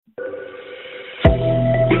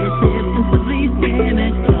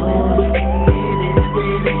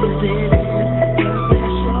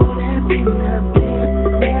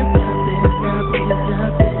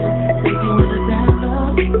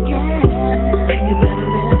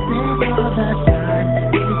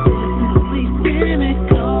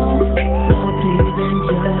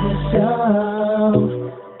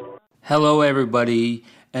Hello, everybody,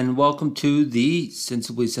 and welcome to the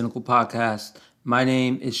Sensibly Cynical podcast. My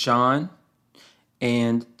name is Sean,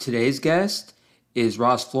 and today's guest is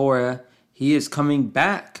Ross Flora. He is coming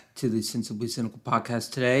back to the Sensibly Cynical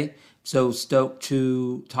podcast today, so stoked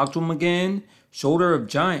to talk to him again. Shoulder of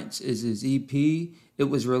Giants is his EP. It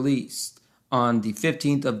was released on the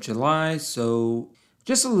 15th of July, so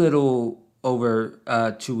just a little over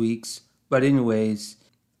 2 weeks. But anyways,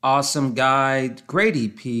 awesome guy, great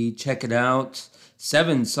EP. Check it out.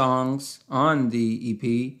 7 songs on the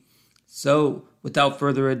EP. So, without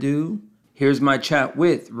further ado, here's my chat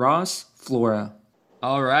with Ross Flora.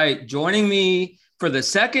 All right, joining me for the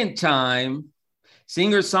second time,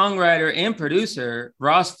 singer, songwriter, and producer,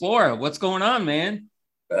 Ross Flora. What's going on, man?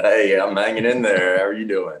 Hey, I'm hanging in there. How are you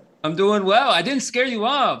doing? I'm doing well. I didn't scare you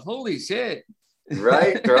off. Holy shit.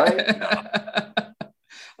 Right. No. I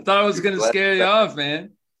thought I was going to scare you off,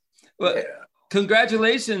 man. Well, yeah.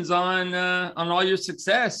 Congratulations on all your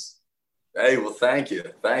success. Hey, well, thank you.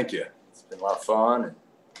 It's been a lot of fun and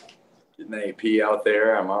getting the EP out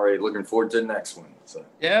there. I'm already looking forward to the next one. So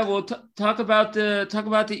yeah, well, talk about the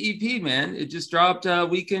EP, man. It just dropped a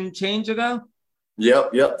week and change ago.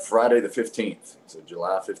 Yep. Friday the 15th. So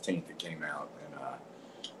July 15th it came out, and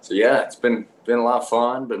so yeah, it's been a lot of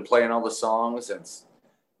fun. Been playing all the songs, and it's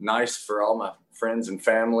nice for all my friends and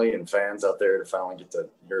family and fans out there to finally get to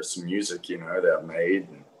hear some music, that I've made.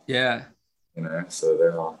 And, yeah. So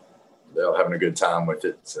they're all having a good time with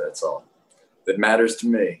it. So that's all that matters to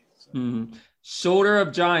me. So. Mm-hmm. Shoulder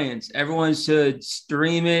of Giants. Everyone should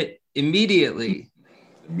stream it immediately.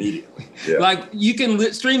 Yeah. Like you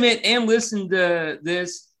can stream it and listen to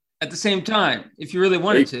this at the same time if you really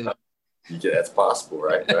wanted to. Yeah, that's possible,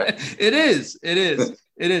 right? It is.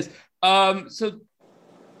 So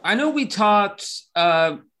I know we talked,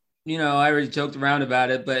 I already joked around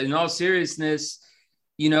about it, but in all seriousness,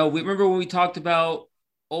 we remember when we talked about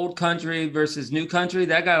old country versus new country,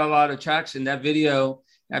 that got a lot of traction, that video.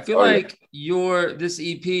 I feel like this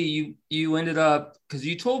EP, you ended up, because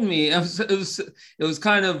you told me it was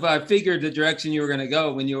kind of, I figured the direction you were going to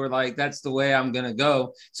go when you were like, that's the way I'm going to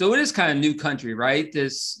go. So it is kind of new country, right?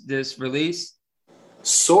 This release.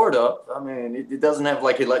 Sort of. I mean, it doesn't have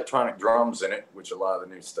like electronic drums in it, which a lot of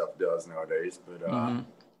the new stuff does nowadays. But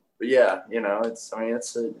but yeah,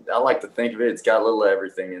 I like to think of it. It's got a little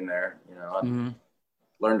everything in there. I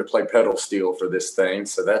learned to play pedal steel for this thing,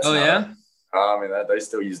 so that's. Oh yeah. I mean, they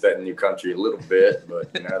still use that in new country a little bit,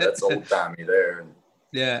 but that's old timey there. And,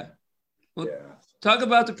 yeah. Well, talk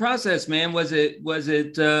about the process, man. Was it?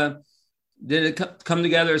 Did it come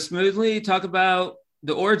together smoothly? Talk about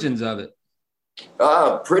the origins of it.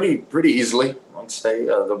 Pretty easily. I'd say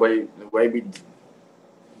the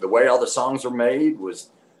way all the songs were made was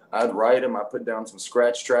I'd write them. I put down some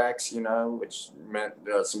scratch tracks, which meant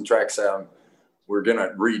some tracks we're gonna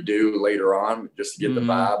redo later on just to get the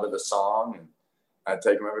vibe of the song. And I'd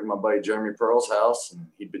take them over to my buddy Jeremy Pearl's house, and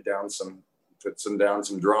he'd put down some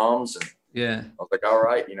drums. And yeah, I was like, all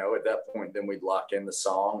right, at that point, then we'd lock in the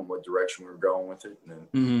song and what direction we were going with it. And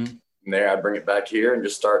then from there, I'd bring it back here and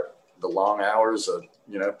just start the long hours of,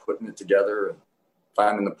 putting it together and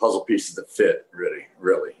finding the puzzle pieces that fit really.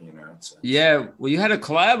 So. Yeah. Well, you had a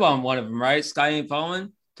collab on one of them, right? Sky Ain't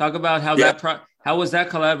Falling. Talk about how how was that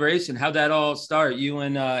collaboration? How'd that all start? You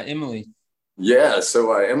and Emily. Yeah.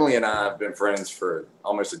 So Emily and I have been friends for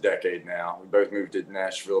almost a decade now. We both moved to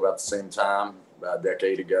Nashville about the same time, about a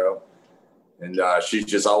decade ago. And she's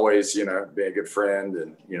just always, been a good friend,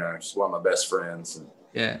 and, she's one of my best friends. And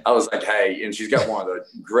yeah, I was like, hey, and she's got one of the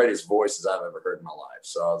greatest voices I've ever heard in my life.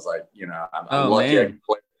 So I was like, I'm lucky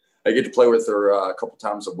I get to play with her a couple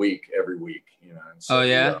times a week, every week, And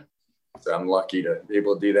so, so I'm lucky to be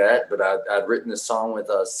able to do that. But I'd written this song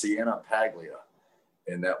with Sienna Paglia,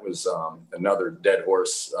 and that was another Dead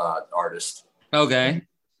Horse artist. Okay. And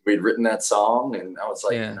we'd written that song, and I was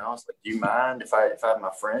like, do you mind if I have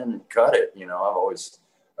my friend cut it?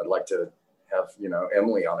 I'd like to have,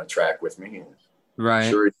 Emily on a track with me. Right.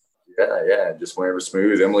 Sure. Yeah. Just whenever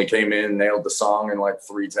smooth. Emily came in, nailed the song in like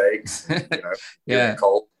 3 takes. Yeah.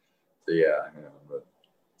 Cold. So but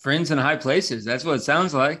friends in high places. That's what it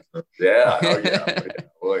sounds like. Yeah.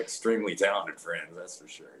 Well, extremely talented friends. That's for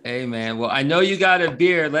sure. Hey, man. Well, I know you got a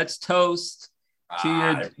beer. Let's toast to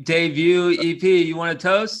your debut EP. You want to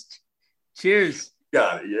toast? Cheers.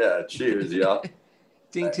 Got it. Yeah. Cheers, y'all.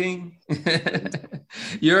 Ting, ting.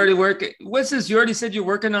 You're already working. What's this? You already said you're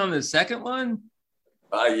working on the second one?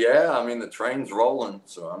 Yeah. I mean, the train's rolling.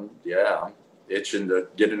 So I'm itching to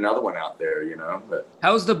get another one out there, But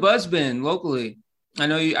how's the buzz been locally? I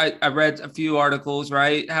know I read a few articles,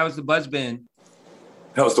 right? How's the buzz been?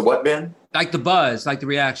 How's the what been? Like the buzz, like the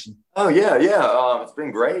reaction. Oh, yeah. It's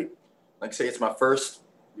been great. Like I say, it's my first,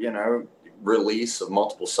 release of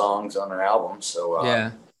multiple songs on an album. So,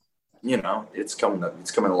 yeah. It's coming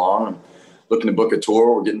along. I'm looking to book a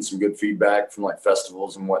tour. We're getting some good feedback from like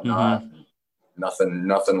festivals and whatnot. Mm-hmm.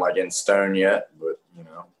 Nothing like in stone yet, but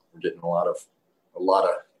we're getting a lot of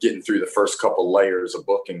getting through the first couple layers of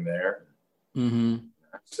booking there. Mm-hmm.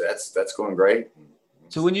 So that's going great.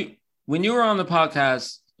 So when you were on the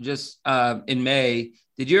podcast just in May,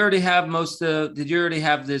 did you already have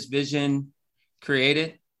this vision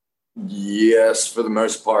created? Yes, for the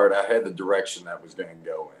most part, I had the direction that was going to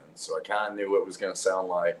go in. So I kind of knew what it was going to sound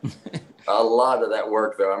like. A lot of that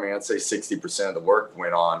work, though, I mean, I'd say 60% of the work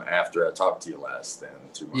went on after I talked to you last, then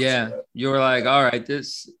 2 months ago. You were like, all right,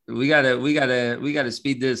 we gotta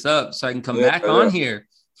speed this up so I can come back on here.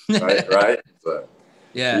 right. So,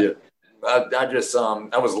 yeah. I just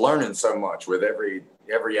I was learning so much with every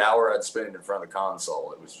hour I'd spend in front of the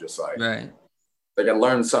console. It was just like, right. Like I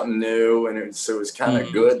learned something new, and it was kind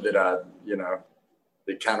of good that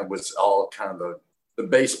it kind of was all kind of the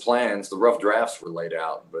base plans, the rough drafts were laid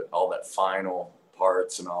out, but all that final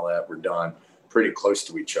parts and all that were done pretty close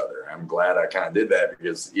to each other. I'm glad I kind of did that,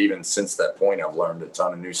 because even since that point, I've learned a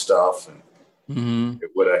ton of new stuff, and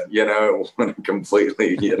it would have,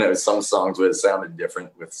 completely, some songs would have sounded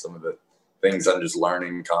different with some of the things I'm just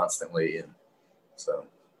learning constantly. And so,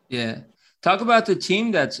 yeah. Talk about the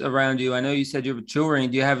team that's around you. I know you said you're touring.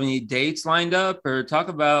 Do you have any dates lined up, or talk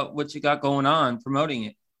about what you got going on promoting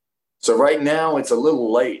it? So right now it's a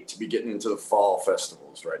little late to be getting into the fall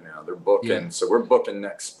festivals right now. They're booking. Yeah. So we're booking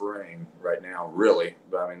next spring right now, really.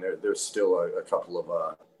 But I mean, there's still a couple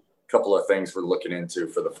of things we're looking into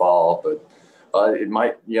for the fall, but it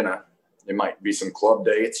might be some club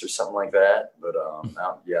dates or something like that. But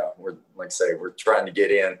we're, like I say, we're trying to get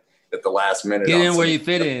in at the last minute. Get in where you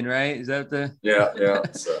fit in, right? Is that the? Yeah.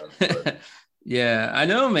 So, yeah, I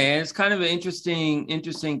know, man. It's kind of an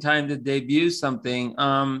interesting time to debut something.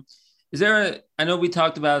 I know we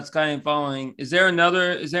talked about Sky and Falling. Is there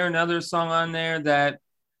another song on there that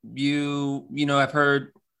you have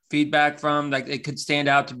heard feedback from, like it could stand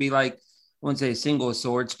out to be like, I wouldn't say a single of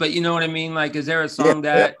sorts, but you know what I mean? Like, is there a song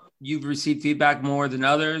that you've received feedback more than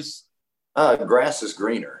others? Grass is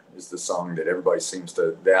Greener is the song that everybody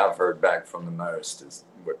that I've heard back from the most, is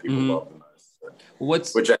what people love the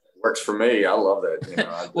most. Which works for me. I love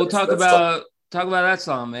that. Well, talk about that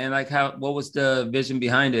song, man. Like what was the vision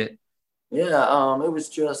behind it? Yeah, it was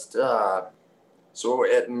just, so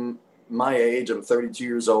at my age, I'm 32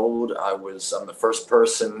 years old. I'm the first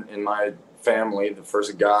person in my family, the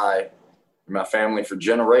first guy in my family for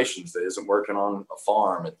generations that isn't working on a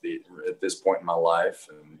farm at this point in my life.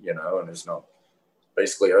 And, and there's no,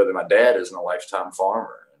 basically, other than my dad isn't a lifetime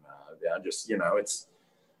farmer. And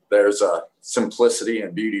there's a simplicity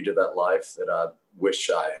and beauty to that life that I wish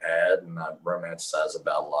I had, and I romanticize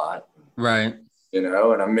about a lot. Right. And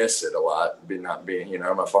I miss it a lot, not being,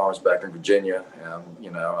 my farm's back in Virginia,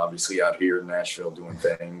 and, obviously out here in Nashville doing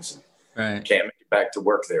things. Right. Can't make it back to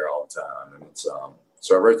work there all the time. And it's,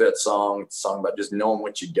 so I wrote that song. It's a song about just knowing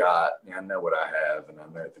what you got. I know what I have, and I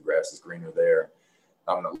know the grass is greener there.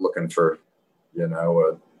 I'm not looking for,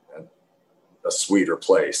 a sweeter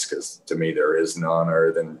place, because to me there is none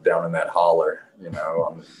other than down in that holler,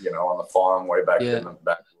 on the farm way back in the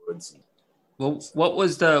backwoods. Well, what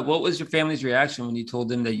was your family's reaction when you told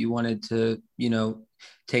them that you wanted to,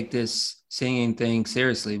 take this singing thing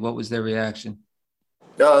seriously? What was their reaction?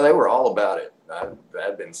 No, they were all about it.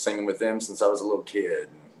 I'd been singing with them since I was a little kid.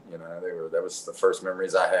 That was the first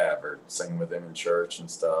memories I have, are singing with them in church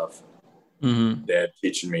and stuff. Mm-hmm. Dad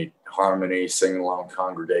teaching me harmony, singing along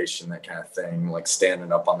congregation, that kind of thing, like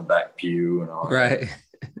standing up on the back pew and all that. Right.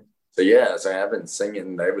 So I've been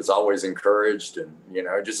singing. They was always encouraged, and,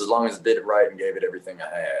 just as long as I did it right and gave it everything I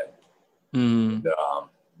had. Mm.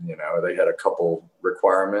 And, they had a couple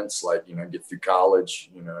requirements, like, get through college,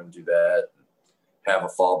 and do that, have a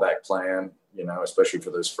fallback plan, especially for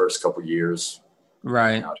those first couple years.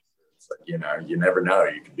 Right. It's like, you never know.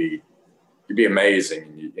 You could be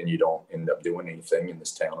amazing, and you don't end up doing anything in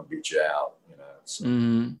this town and beat you out,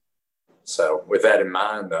 So, so with that in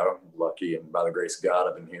mind, though, I'm lucky, and by the grace of God,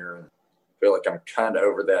 I've been here, and feel like I'm kind of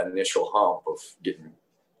over that initial hump of getting,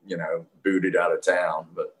 booted out of town,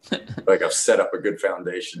 but like I've set up a good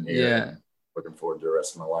foundation here. Yeah. Looking forward to the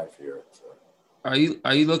rest of my life here. So. Are you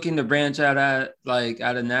looking to branch out out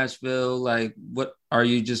of Nashville? Like, what are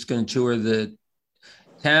you just going to tour the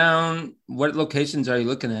town? What locations are you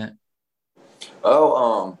looking at?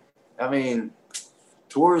 Oh, I mean,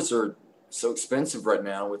 tours are so expensive right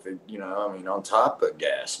now with it, on top of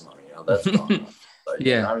gas money, that's gone up.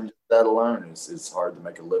 Yeah. That alone is hard to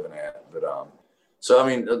make a living at. But so I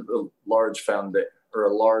mean, a large foundation or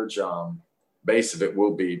a large base of it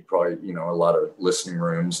will be probably a lot of listening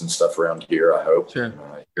rooms and stuff around here. I hope Sure.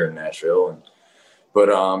 Here in Nashville, but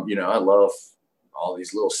I love all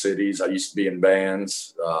these little cities. I used to be in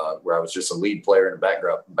bands where I was just a lead player and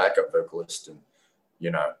a backup vocalist, and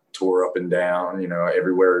tour up and down,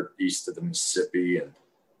 everywhere east of the Mississippi and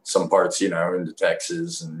some parts, into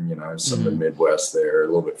Texas and, some of the Midwest there, a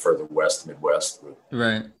little bit further west, Midwest. But,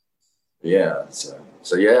 right. Yeah.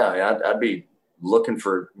 So yeah, I'd be looking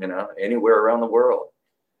for, anywhere around the world.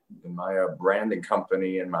 And my branding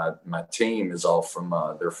company and my team is all from,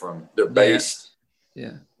 they're based.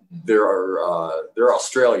 Yeah. They're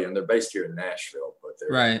Australian. They're based here in Nashville, but they're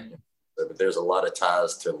right. But there's a lot of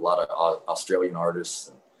ties to a lot of Australian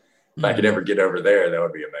artists. If I could ever get over there, that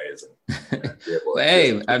would be amazing. Well,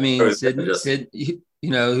 hey, I mean, Sid,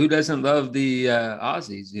 who doesn't love the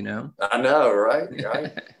Aussies? I know, right?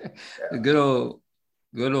 Right. The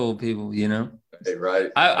good old people. Hey,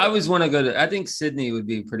 right. I always want to go to. I think Sydney would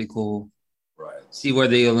be pretty cool. Right. See where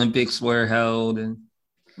the Olympics were held, and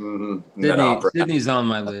Sydney's on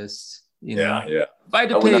my list. Yeah. If I had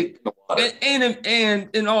to pick, and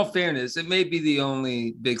in all fairness, it may be the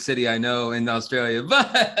only big city I know in Australia,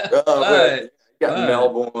 but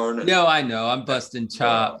Melbourne. No, I know. I'm busting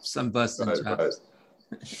chops. Right.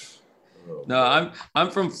 No,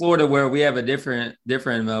 I'm from Florida, where we have a different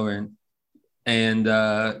Melbourne, and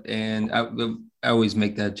I always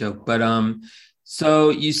make that joke. But so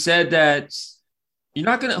you said that you're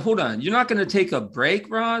not gonna take a break,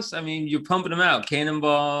 Ross. I mean, you're pumping them out,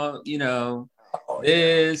 Cannonball.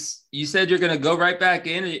 You said you're gonna go right back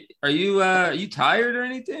in. Are you tired or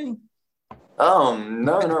anything? No,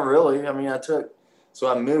 not really. I mean, I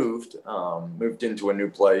moved into a new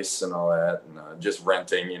place and all that, and just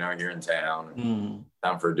renting, here in town.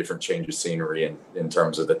 Time for a different change of scenery in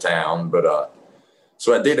terms of the town. But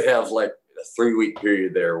so I did have like a 3-week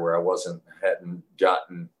period there where I hadn't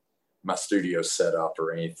gotten my studio set up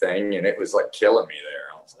or anything, and it was like killing me there.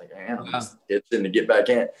 I was like, man, I'm just itching to get back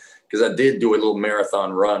in, because I did do a little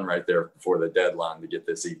marathon run right there before the deadline to get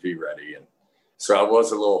this EP ready, and so I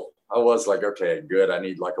was like, okay, good. I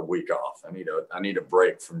need like a week off. I need a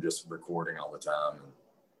break from just recording all the time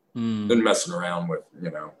and messing around with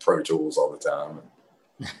Pro Tools all the time,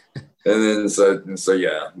 and then so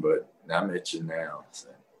yeah. But I'm itching now. So.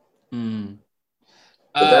 But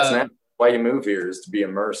that's not why you move here, is to be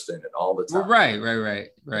immersed in it all the time. Right.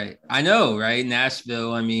 I know, right?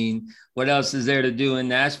 Nashville. I mean, what else is there to do in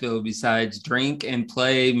Nashville besides drink and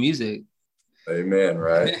play music? Amen.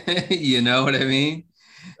 Right. You know what I mean?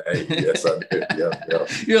 Hey, yes, I do. Yep.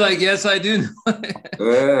 You're like, yes, I do.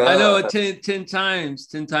 I know it 10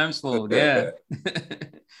 times fold. Yeah.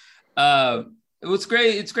 It was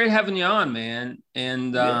great. It's great having you on, man.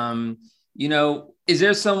 And, is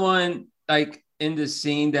there someone like in the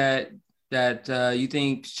scene that you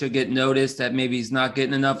think should get noticed that maybe he's not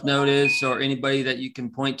getting enough notice, or anybody that you can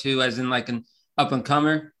point to as in like an up and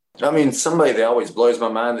comer? I mean, somebody that always blows my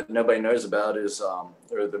mind that nobody knows about is,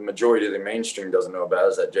 or the majority of the mainstream doesn't know about,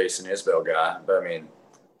 is that Jason Isbell guy. But I mean,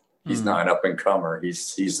 he's not an up and comer.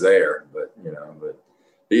 He's there, but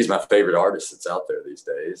he's my favorite artist that's out there these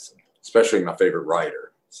days, especially my favorite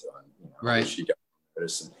writer. So right. I wish he got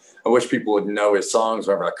noticed. I wish people would know his songs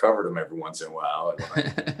whenever I covered them every once in a while.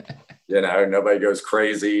 And nobody goes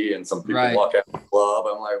crazy, and some people walk out of the club.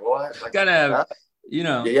 I'm like, what? Gotta,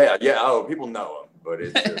 Yeah. Oh, people know him. But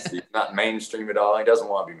it's just, he's not mainstream at all. He doesn't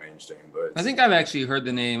want to be mainstream. But I think I've actually heard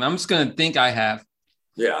the name. I'm just gonna think I have.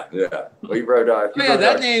 Yeah. Well, he wrote.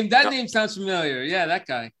 That name sounds familiar. Yeah, that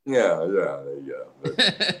guy. Yeah. There you go.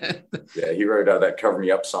 But, yeah, he wrote that "Cover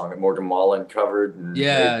Me Up" song that Morgan Wallen covered. And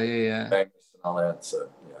yeah. And all that. So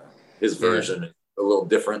yeah, his version is a little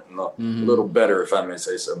different and a little better, if I may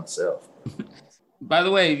say so myself. By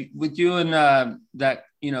the way, with you and that,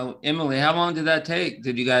 Emily, how long did that take?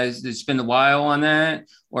 Did you spend a while on that?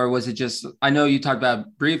 Or was it just, I know you talked about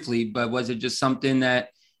it briefly, but was it just something that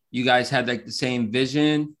you guys had like the same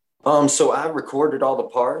vision? So I recorded all the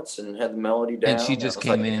parts and had the melody down. And she just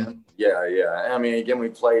came in. Yeah. I mean, again, we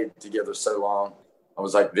played together so long. I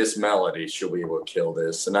was like, this melody, she'll be able to kill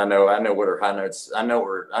this. And I know what her high notes, I know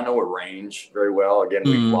her range very well. Again,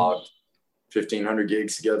 we logged 1,500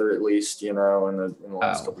 gigs together at least, in the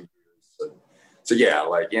last couple of years. So yeah,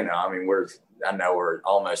 like, I mean, I know her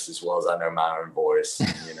almost as well as I know my own voice,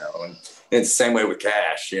 you know, and it's the same way with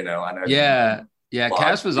Cash, you know, I know. Yeah. Yeah.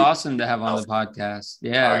 Cash was awesome to have on the podcast.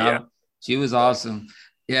 Yeah. Oh, yeah. She was awesome.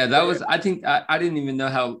 Yeah. That was, I think I didn't even know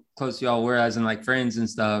how close y'all were as in like friends and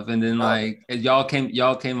stuff. And then like y'all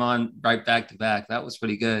came on right back to back. That was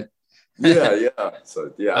pretty good. Yeah.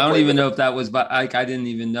 So yeah. I don't even know if that was, but like, I didn't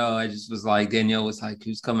even know. I just was like, Danielle was like,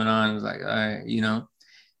 who's coming on? I was like, all right, you know,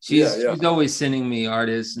 she's always sending me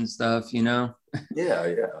artists and stuff, you know?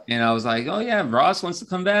 Yeah. And I was like, oh yeah, Ross wants to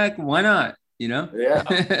come back. Why not? You know? Yeah.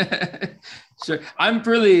 Sure. I'm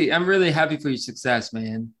really happy for your success,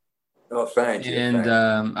 man. Oh, thank you. And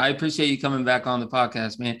I appreciate you coming back on the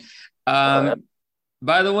podcast, man.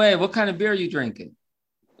 By the way, what kind of beer are you drinking?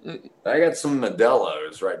 I got some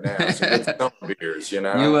Modelo's right now. Some good summer beers, you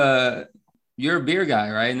know. You're a beer guy,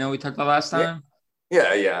 right? I know we talked about last time. Yeah.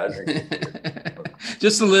 I drink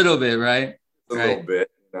just a little bit, right? A little bit,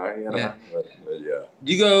 you know. Yeah. But yeah.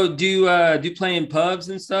 Do you play in pubs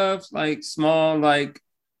and stuff, like small like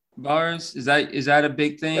bars? Is that a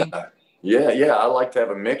big thing? Yeah. I like to have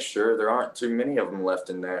a mixture. There aren't too many of them left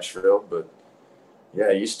in Nashville, but yeah,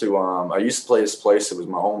 I used to play this place. It was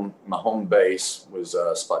my home base was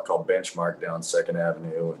a spot called Benchmark down 2nd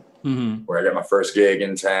Avenue, where I got my first gig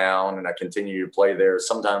in town, and I continue to play there.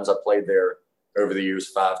 Sometimes I played there over the years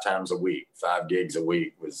 5 times a week, 5 gigs a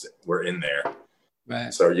week were in there.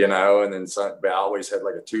 Right. So, you know, and then I always had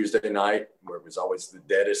like a Tuesday night where it was always the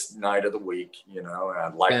deadest night of the week, you know, and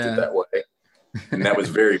I liked it that way. And that was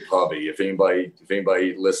very pubby. If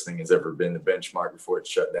anybody listening has ever been to Benchmark before it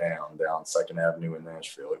shut down 2nd Avenue in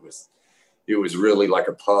Nashville, it was really like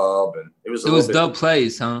a pub, and it was the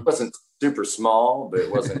place, huh? It wasn't super small, but it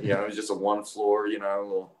wasn't, you know, it was just a 1 floor, you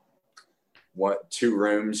know, 2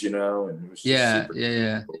 rooms, you know, and it was just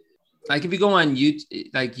yeah. Like if you go on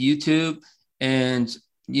YouTube, and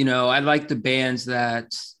you know, I like the bands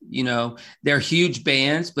that, you know, they're huge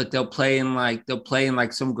bands, but they'll play in like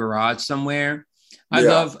some garage somewhere. I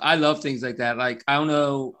love things like that. Like, I don't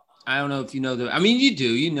know if you know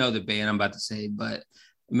you know the band I'm about to say, but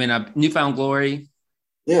I mean, New Found Glory.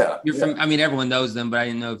 Yeah. I mean, everyone knows them, but I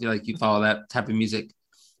didn't know if you follow that type of music.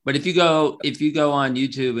 But if you go on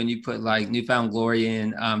YouTube and you put like New Found Glory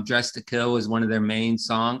in, Dress to Kill is one of their main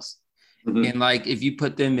songs. Mm-hmm. And like, if you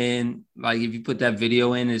put them in, like if you put that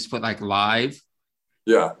video in and just put like live,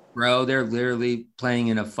 bro, they're literally playing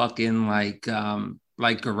in a fucking like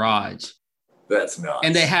garage. That's nuts.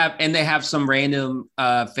 And they have some random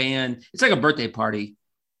fan. It's like a birthday party.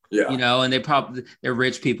 Yeah. You know, and they're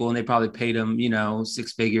rich people and they probably paid them, you know,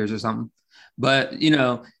 6 figures or something. But, you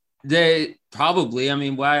know, they probably, I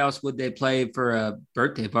mean, why else would they play for a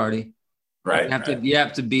birthday party? Right. You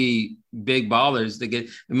have to be big ballers to get.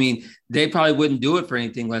 I mean, they probably wouldn't do it for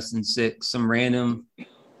anything less than 6. Some random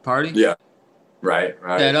party. Yeah. Right.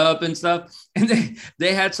 Set up and stuff. And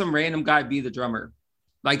they had some random guy be the drummer.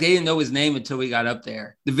 Like, they didn't know his name until we got up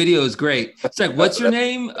there. The video is great. It's like, what's your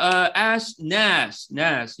name? Ash Nash.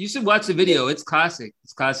 You should watch the video. It's classic.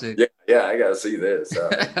 Yeah. I gotta see this.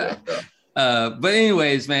 But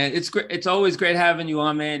anyways, man, it's great. It's always great having you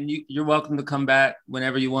on, man. You're welcome to come back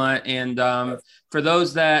whenever you want. And for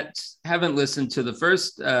those that haven't listened to the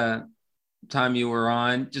first time you were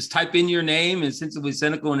on, just type in your name and Sensibly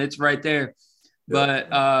Cynical, and it's right there. But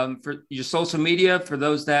for your social media, for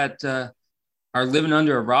those that are living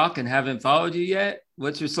under a rock and haven't followed you yet,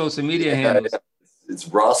 what's your social media handles? It's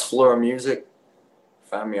Ross Flora Music.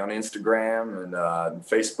 Find me on Instagram and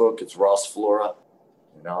Facebook. It's Ross Flora.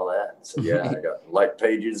 And all that. So yeah, I got like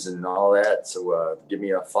pages and all that. So give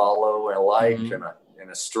me a follow and a like and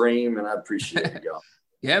a stream, and I appreciate it, y'all.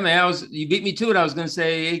 Yeah, man. You beat me to it. I was gonna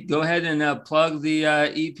say, hey, go ahead and plug the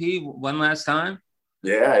EP one last time.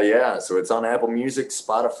 Yeah. So it's on Apple Music,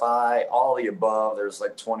 Spotify, all the above. There's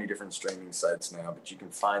like 20 different streaming sites now, but you can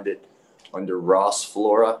find it under Ross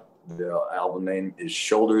Flora. The album name is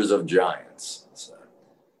Shoulders of Giants. So.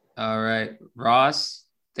 All right, Ross.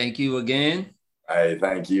 Thank you again. Hey,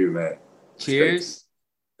 thank you, man. Cheers.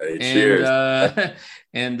 Hey, cheers.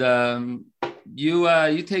 And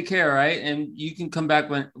you take care, right? And you can come back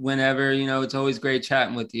whenever. You know, it's always great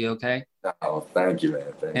chatting with you. Okay. Oh, thank you, man.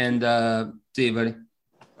 Thank you. See you, buddy.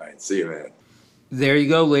 All right, see you, man. There you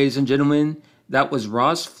go, ladies and gentlemen. That was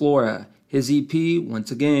Ross Flora. His EP,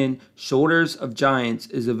 once again, Shoulders of Giants,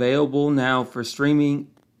 is available now for streaming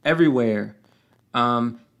everywhere.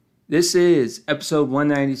 This is episode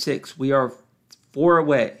 196. We are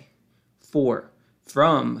 4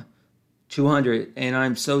 from 200, and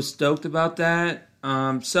I'm so stoked about that.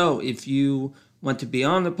 So if you want to be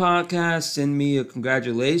on the podcast, send me a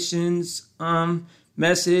congratulations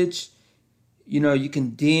message. You know, you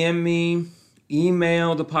can DM me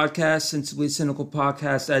email the podcast,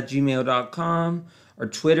 sensiblycynicalpodcast@gmail.com. Our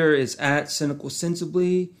Twitter is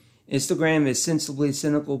 @cynicalsensibly. Instagram is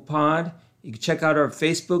sensiblycynicalpod. You can check out our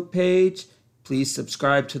Facebook page. Please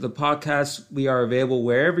subscribe to the podcast. We are available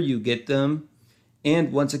wherever you get them.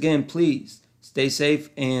 And once again, please stay safe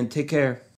and take care.